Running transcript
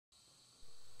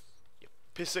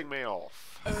pissing me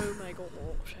off. Oh my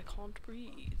gosh, I can't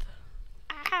breathe.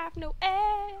 I have no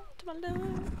air to my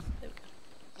lungs. There we go.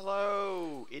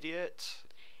 Hello, idiot.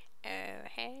 Oh,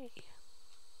 hey.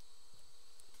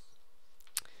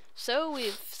 So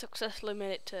we've successfully made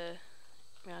it to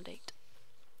round 8.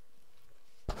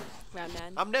 Round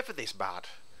 9. I'm never this bad.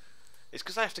 It's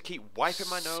because I have to keep wiping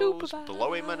my Super nose, bad.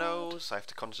 blowing my nose. I have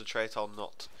to concentrate on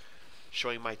not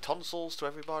showing my tonsils to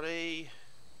everybody.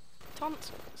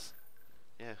 Tonsils?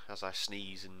 Yeah, as I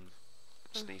sneeze and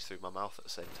sneeze through my mouth at the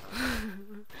same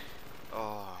time.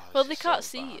 Oh, Well, this they is can't so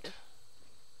see bad. you.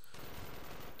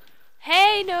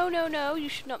 Hey, no, no, no, you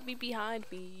should not be behind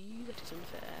me. That is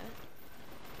unfair.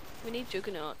 We need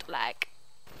Juggernaut, like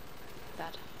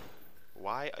that.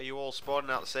 Why are you all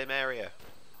spawning out the same area?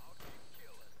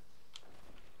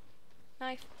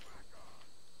 Knife.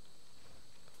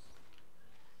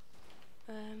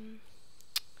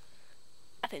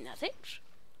 I think that's it.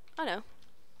 I know.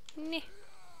 Nah.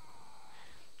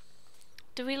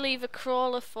 Do we leave a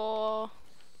crawler for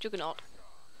Juggernaut?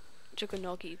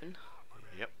 Juggernog even.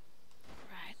 Yep.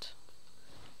 Right.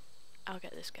 I'll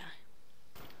get this guy.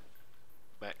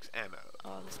 Max ammo.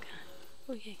 Oh, this guy.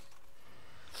 Oh, yeah.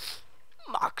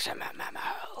 Maximum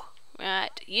ammo.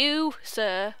 Right. You,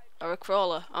 sir, are a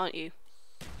crawler, aren't you?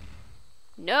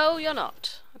 No, you're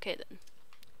not. Okay, then.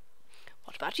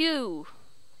 What about you?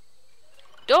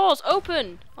 Doors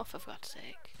open! Oh, for God's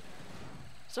sake.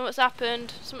 Something's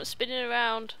happened. Something's spinning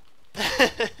around.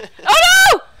 Oh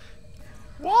no!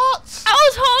 What? I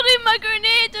was holding my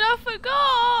grenade and I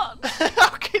forgot! How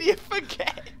can you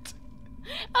forget?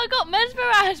 I got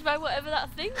mesmerised by whatever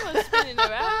that thing was spinning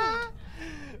around.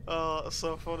 Oh, that's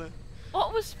so funny.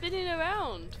 What was spinning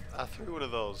around? I threw one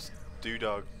of those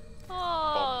doodog.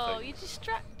 Oh, things. you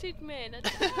distracted me and I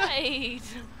died.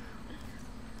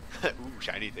 Ooh,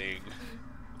 shiny thing.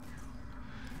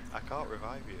 I can't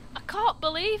revive you. I can't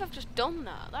believe I've just done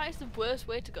that. That is the worst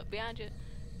way to go behind you.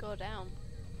 Go down.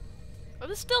 Oh,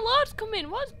 there's still loads coming.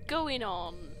 What's going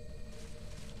on?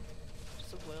 What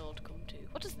does the world come to?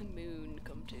 What does the moon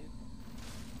come to?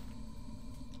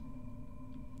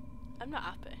 I'm not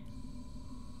happy.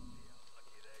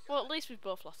 Well, at least we've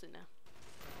both lost it now.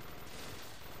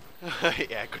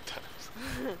 Yeah, good times.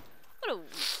 What a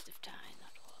waste of time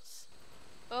that was.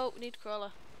 Oh, we need a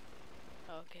crawler.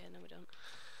 Oh, okay, no we don't.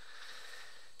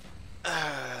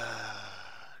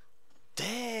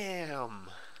 Damn.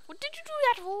 What did you do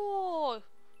that for?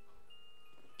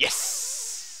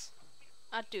 Yes.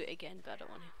 I'd do it again, but I don't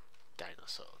want to.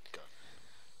 Dinosaur gun.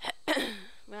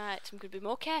 Right, I'm going to be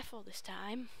more careful this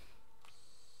time.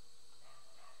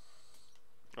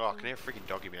 Oh, I can hear a freaking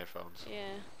dog in my headphones.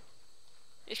 Yeah.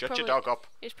 It's Shut probably, your dog up.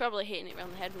 It's probably hitting it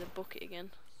round the head with a bucket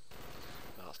again.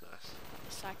 Oh, that's nice.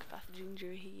 The psychopath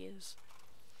ginger he is.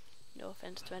 No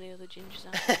offence to any other gingers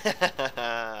out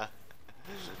there.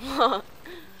 What?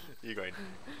 You're going.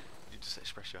 You just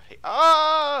express your hate.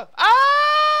 Ah!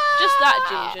 Ah! Just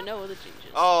that ginger, no other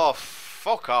gingers. Oh,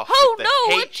 fuck off. Oh with the no,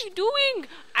 H. what are you doing?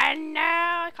 And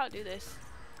now I can't do this.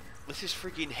 This is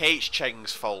freaking H.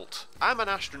 Cheng's fault. I'm an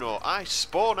astronaut. I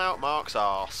spawn out Mark's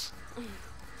arse.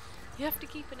 You have to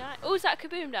keep an eye. Oh, is that a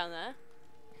kaboom down there?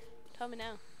 Tell me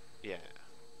now. Yeah.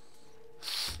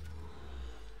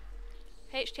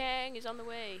 H Chang is on the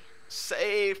way.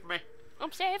 Save me.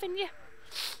 I'm saving you.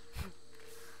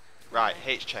 Right,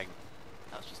 H. Cheng.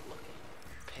 That was just lucky.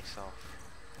 Piss off.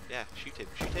 Yeah, shoot him.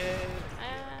 Shoot him.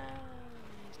 Ah,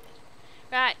 he's dead.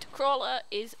 Right, crawler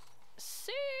is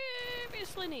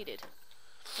seriously needed.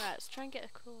 Right, let's try and get a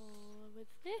crawler with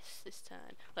this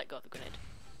time. Let go of the grenade.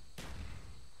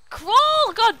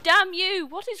 Crawl! God damn you!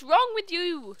 What is wrong with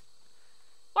you?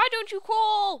 Why don't you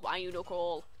crawl? Why you no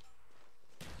crawl?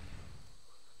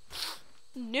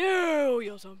 No,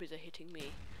 your zombies are hitting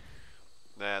me.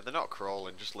 Nah, they're not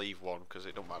crawling. Just leave one because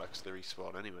it don't matter because they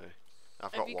respawn anyway.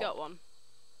 I've got Have you one. got one?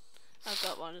 I've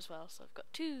got one as well, so I've got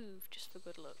 2 just for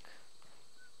good luck.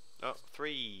 Oh,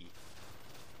 3.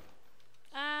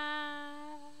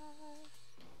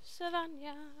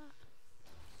 Savannah.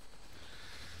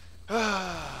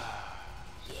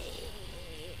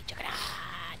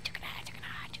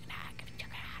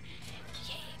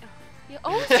 You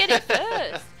always get it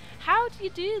first. How do you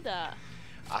do that?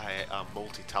 I am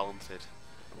multi-talented.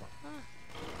 Ah,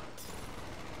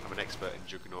 I'm an expert in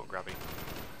juggernaut grabbing.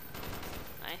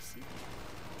 I see.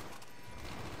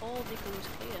 All the goes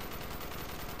clear.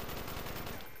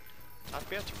 I'd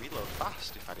be able to reload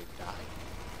fast if I didn't die.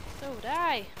 So would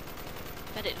I.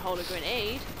 I didn't hold a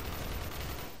grenade.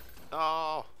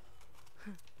 Oh.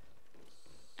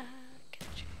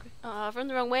 Oh, I've run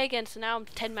the wrong way again, so now I'm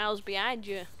 10 miles behind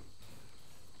you.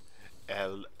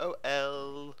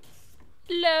 LOL.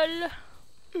 L.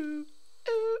 Ooh,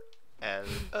 L,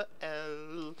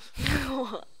 L.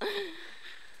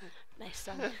 Nice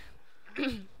song.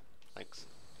 Thanks.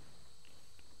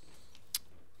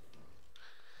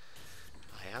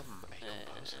 I am a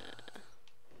composer.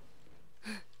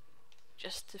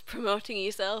 Just promoting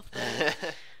yourself. I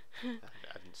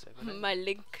didn't say my name. My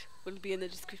link will be in the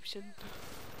description.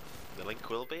 The link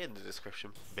will be in the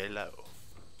description below.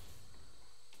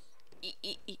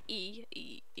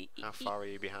 How far are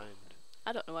you behind?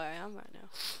 I don't know where I am right now.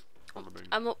 On the moon.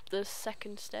 I'm up the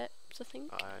second steps, I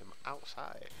think. I'm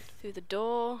outside. Through the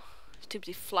door. It's too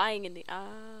busy flying in the...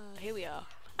 Ah, here we are.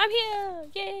 I'm here!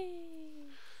 Yay!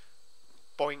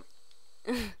 Boing.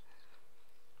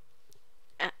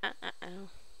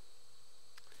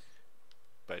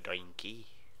 Badoinky.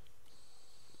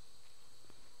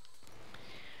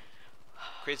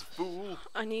 Crazy fool.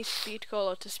 I need speed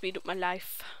caller to speed up my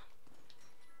life.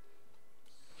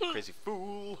 Crazy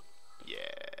fool. Yeah.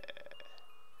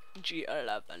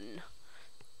 G11.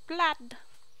 Blood.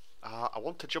 I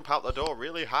want to jump out the door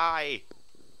really high.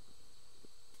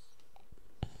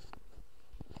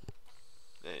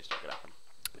 It's not gonna happen.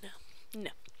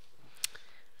 No.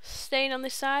 Staying on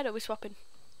this side, or are we swapping?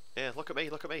 Yeah, look at me,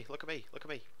 look at me, look at me, look at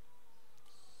me.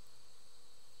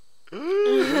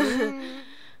 Yeah.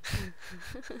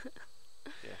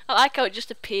 I like how it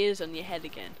just appears on your head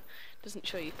again. Doesn't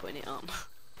show you putting it on.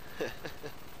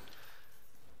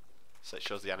 So it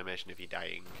shows the animation of you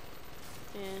dying.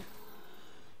 Yeah.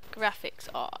 Graphics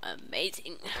are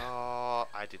amazing. Oh,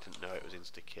 I didn't know it was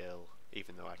insta-kill,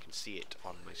 even though I can see it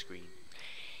on my screen.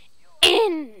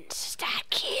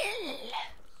 Insta-kill!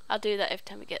 I'll do that every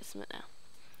time we get something now.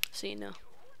 So you know.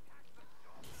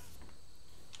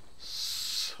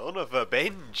 Son of a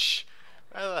binge!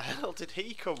 Where the hell did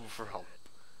he come from?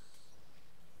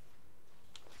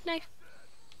 Knife.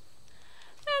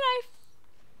 My knife.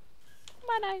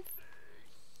 My knife.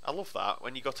 I love that.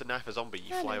 When you go to knife a zombie,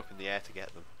 you fly up in the air to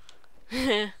get them.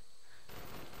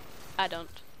 I don't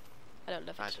love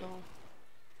it I at do. all.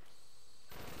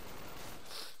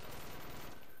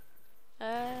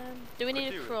 Do we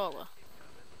need a crawler?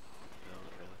 No,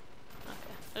 not really.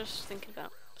 Okay. I was just thinking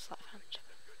about sleight of hand.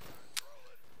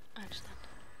 I understand.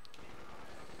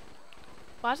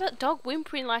 Why is that dog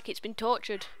whimpering like it's been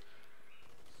tortured?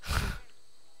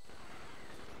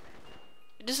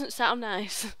 It doesn't sound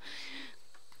nice.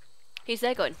 He's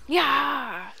there going,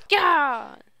 yeah,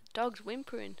 yeah. Dog's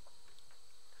whimpering.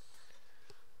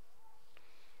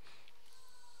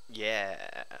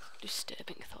 Yeah.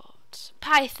 Disturbing thoughts.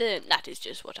 Python. That is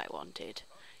just what I wanted.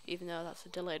 Even though that's a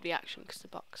delayed reaction because the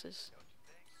box is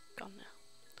gone now.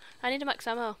 I need a max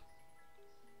ammo.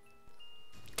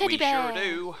 Teddy bear. We sure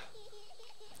do.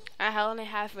 I only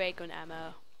have ray gun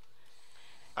ammo.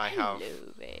 I have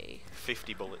Hello, Ray.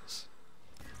 50 bullets.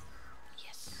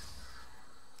 Yes.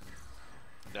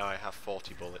 Now I have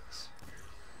 40 bullets.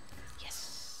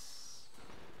 Yes.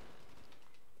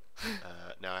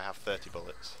 Now I have 30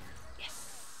 bullets.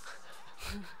 Yes.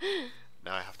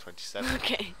 Now I have 27.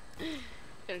 Okay.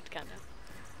 Going to count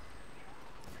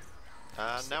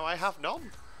down. Now I have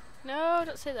none. No,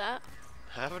 don't say that.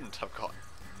 I haven't. I've got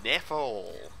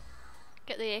Neffel.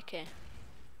 Get the AK.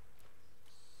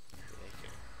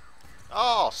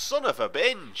 Oh, son of a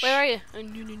binge! Where are you? Oh,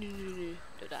 no.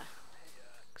 Don't die.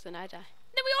 Because then I die.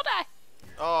 Then we all die!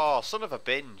 Oh, son of a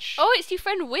binge! Oh, it's your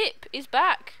friend Whip. He's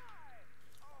back.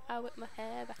 I whip my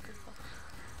hair back and forth.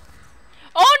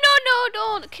 Oh, no,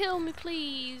 don't kill me,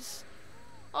 please.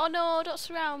 Oh, no, don't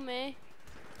surround me.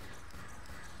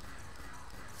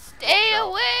 Stay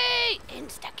away!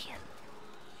 Insta-kill.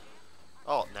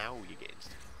 Oh, now you get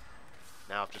insta.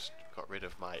 Now I've just got rid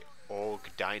of my Org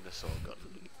dinosaur gun.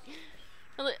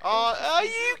 Oh, are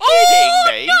you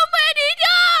kidding me? No,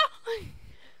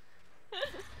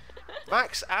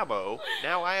 Max ammo.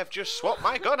 Now I have just swapped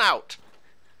my gun out.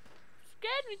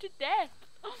 Scared me to death.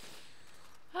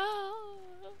 Oh.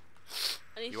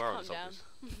 I need You to are calm on down. zombies.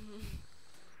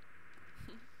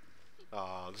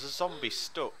 Oh, there's a zombie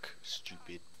stuck.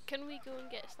 Stupid. Can we go and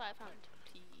get a sleight of hand,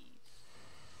 please?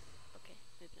 Okay,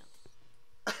 moving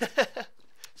on.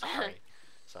 Sorry.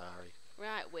 Sorry.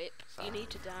 Right, Whip, Sorry. you need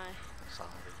to die. Sorry.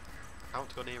 I want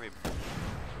to go near him.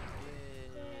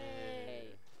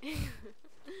 Yay.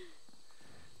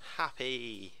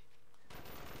 Happy.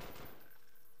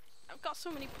 I've got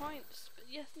so many points, but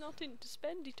yes, nothing to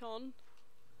spend it on.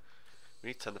 We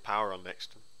need to turn the power on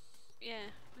next. Yeah,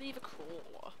 leave a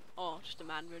crawler. Or just a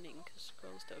man running, because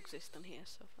crawlers don't exist on here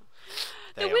so far.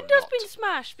 They The are window's not. been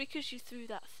smashed because you threw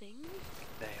that thing.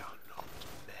 They are not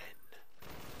men.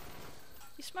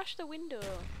 You smashed the window.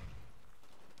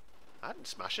 I didn't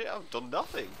smash it. I've done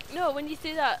nothing. No, when you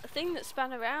threw that thing that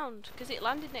span around, because it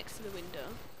landed next to the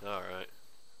window. Alright.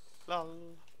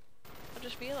 Lol. I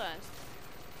just realised.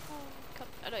 Oh,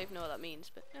 I don't even know what that means,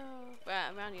 but no. Right,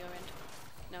 I'm around your end.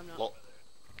 No, I'm not. Lol.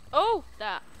 Oh,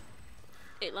 that.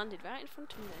 It landed right in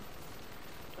front of me then.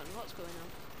 Don't know what's going on.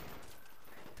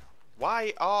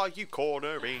 Why are you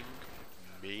cornering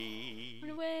me?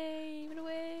 Run away, run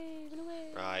away, run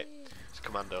away. Right, it's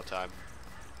commando time.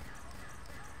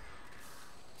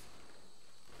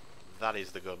 That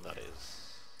is the gun, that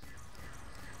is.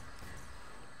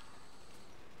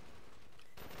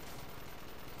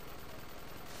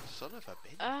 Son of a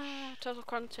bitch. Ah, total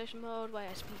concentration mode, why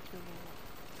I speak no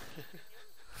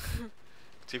more.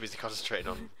 Too busy concentrating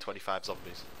on 25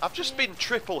 zombies. I've just been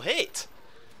triple hit!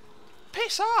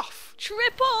 Piss off!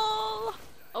 Triple!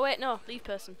 Oh wait, no, leave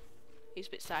person. He's a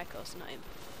bit psycho, so not him.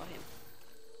 Or him.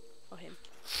 Or him.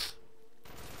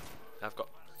 I've got...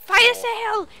 Fire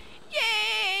sale!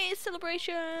 Yay!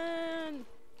 Celebration!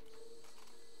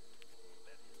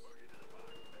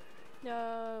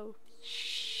 No.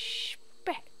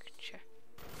 Spectre.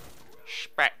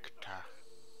 Spectre.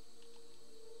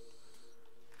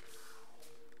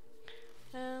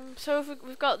 So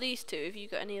we've got these two. Have you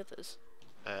got any others?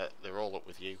 They're all up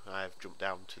with you. I've jumped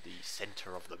down to the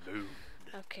centre of the moon.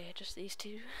 Okay, just these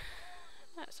two.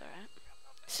 That's alright.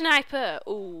 Sniper!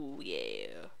 Oh,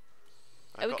 yeah.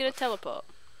 Are we going to teleport?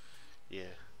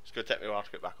 Yeah. It's going to take me a while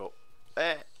to get back up.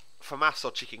 FAMAS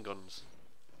or chicken guns?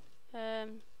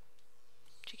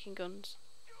 Chicken guns.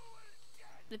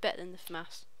 They're better than the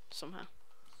FAMAS, somehow.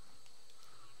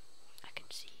 I can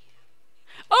see you.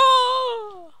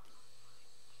 Oh!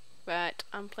 Right,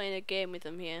 I'm playing a game with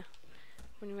them here.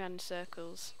 Running around in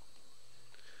circles.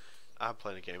 I'm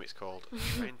playing a game, it's called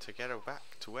Trying to Get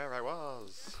Back to Where I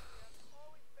Was.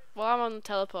 Well, I'm on the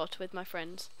teleporter with my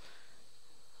friends.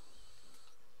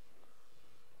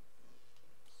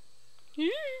 Can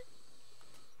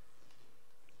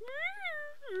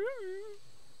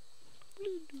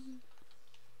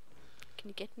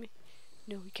you get me?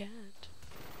 No, we can't.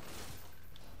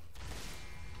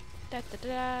 Da da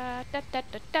da da da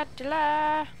da da da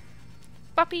da.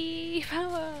 Puppy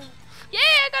power! Yeah,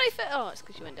 I got it! Oh, it's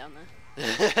because you went down there.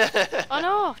 Oh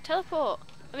no, teleport!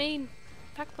 I mean,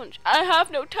 pack punch. I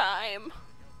have no time!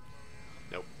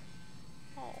 Nope.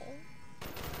 Oh.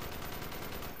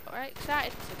 Alright,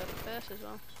 excited because I got it first as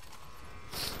well.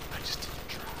 I just didn't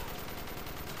try.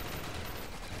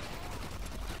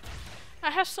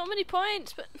 I have so many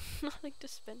points, but nothing to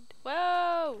spend.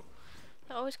 Whoa!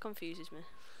 That always confuses me.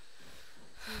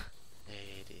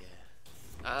 Hey dear.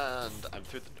 And I'm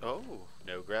through the... Oh,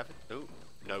 no gravity. Oh,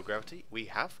 no gravity. We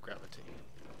have gravity.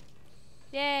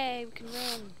 Yay, we can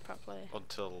run properly.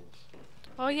 Until...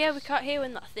 Oh yeah, we can't hear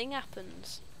when that thing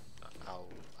happens. I'll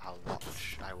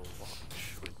watch. I will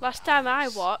watch. Last time I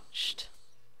watched,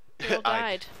 we all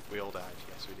died. We all died,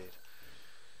 yes we did.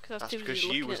 That's because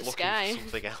you was looking for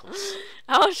something else.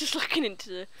 I was just looking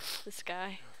into the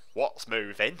sky. What's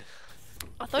moving?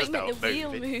 I thought you meant the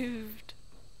wheel moved.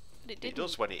 But it didn't. It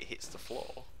does when it hits the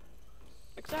floor.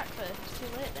 Exactly, it's too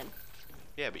late then.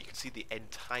 Yeah, but you can see the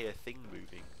entire thing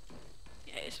moving.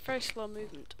 Yeah, it's a very slow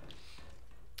movement.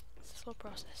 It's a slow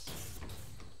process.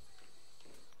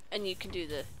 And you can do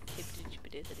the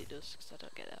hibbity-jibbity that it does, because I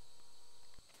don't get that.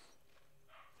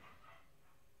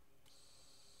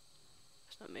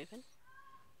 It's not moving.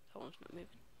 That one's not moving.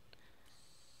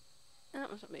 And that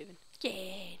one's not moving.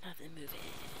 Yay, nothing moving.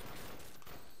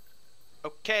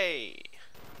 Okay.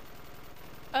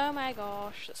 Oh my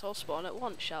gosh, let's all spawn at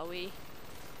once, shall we?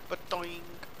 But doing.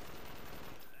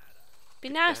 Be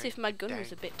nice if my gun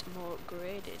was a bit more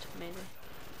upgraded, maybe.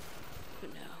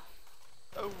 But no.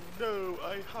 Oh no,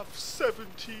 I have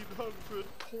 1,700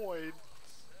 points.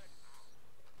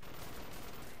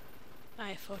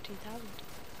 I have 14,000.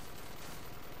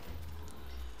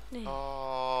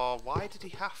 Oh, why did he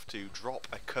have to drop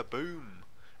a kaboom?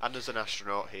 And there's an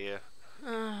astronaut here.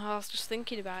 I was just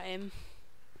thinking about him.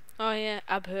 Oh yeah,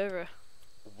 Abhura.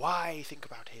 Why think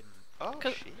about him? Oh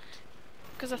shit.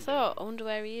 Because I thought, I wonder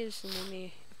where he is, and then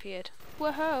he appeared.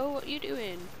 Whoa, what are you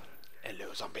doing?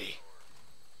 Hello, zombie.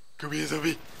 Come here,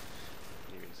 zombie.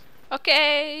 Here he is.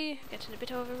 Okay, getting a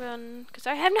bit overrun, because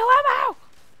I have no ammo!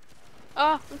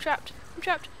 Oh, I'm trapped. I'm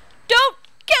trapped. Don't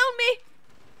kill me!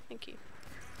 Thank you.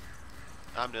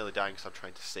 I'm nearly dying because I'm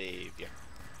trying to save you.